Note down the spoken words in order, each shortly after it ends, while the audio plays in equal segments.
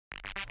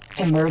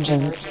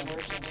Emergence.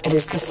 It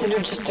is the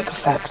synergistic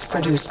effects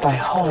produced by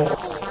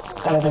wholes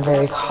that are the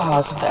very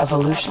cause of the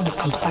evolution of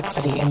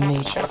complexity in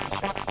nature.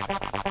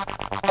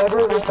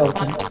 Every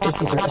resultant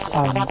is either a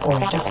sum or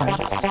a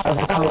difference of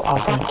the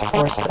co-operant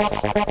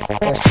forces.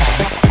 Their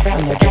sum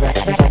when their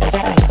directions are the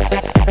same.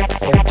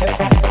 Their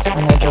difference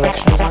when their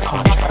directions are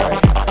contrary.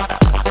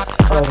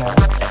 Further,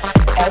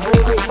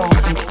 every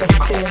resultant is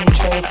clearly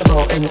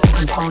traceable in its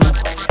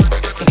components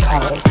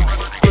because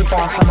these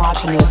are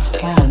homogeneous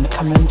and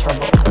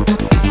commensurable.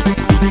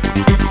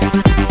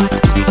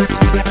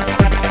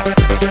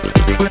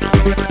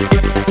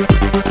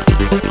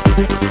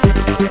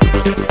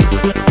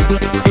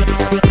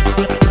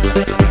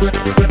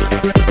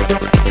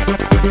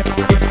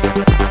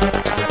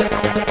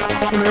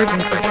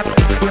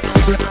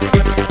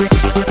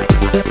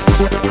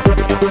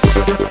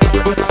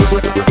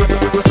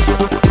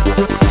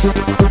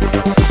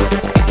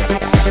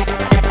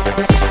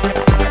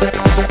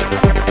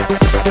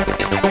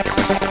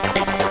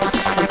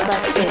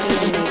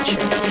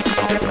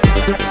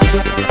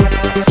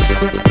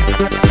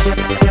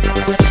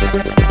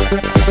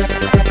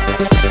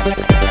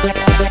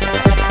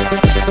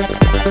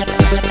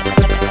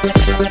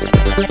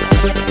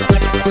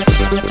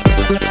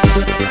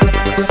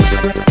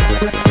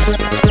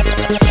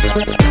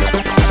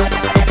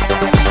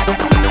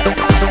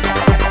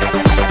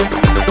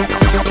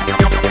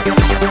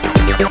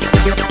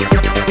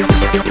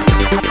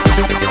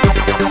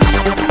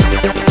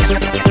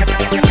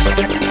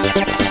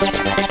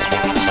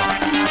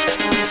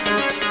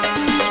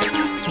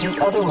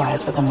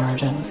 With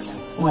emergence,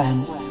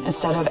 when,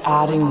 instead of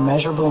adding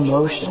measurable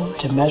motion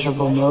to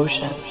measurable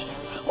motion,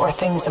 or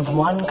things of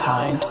one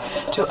kind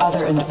to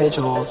other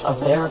individuals of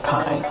their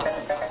kind,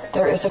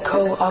 there is a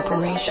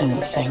cooperation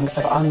of things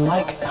of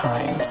unlike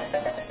kinds.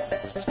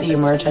 The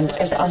emergent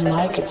is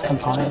unlike its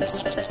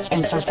components,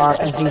 insofar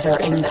as these are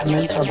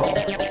incommensurable,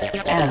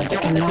 and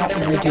cannot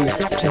be reduced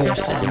to their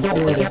sum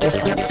or their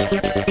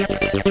difference.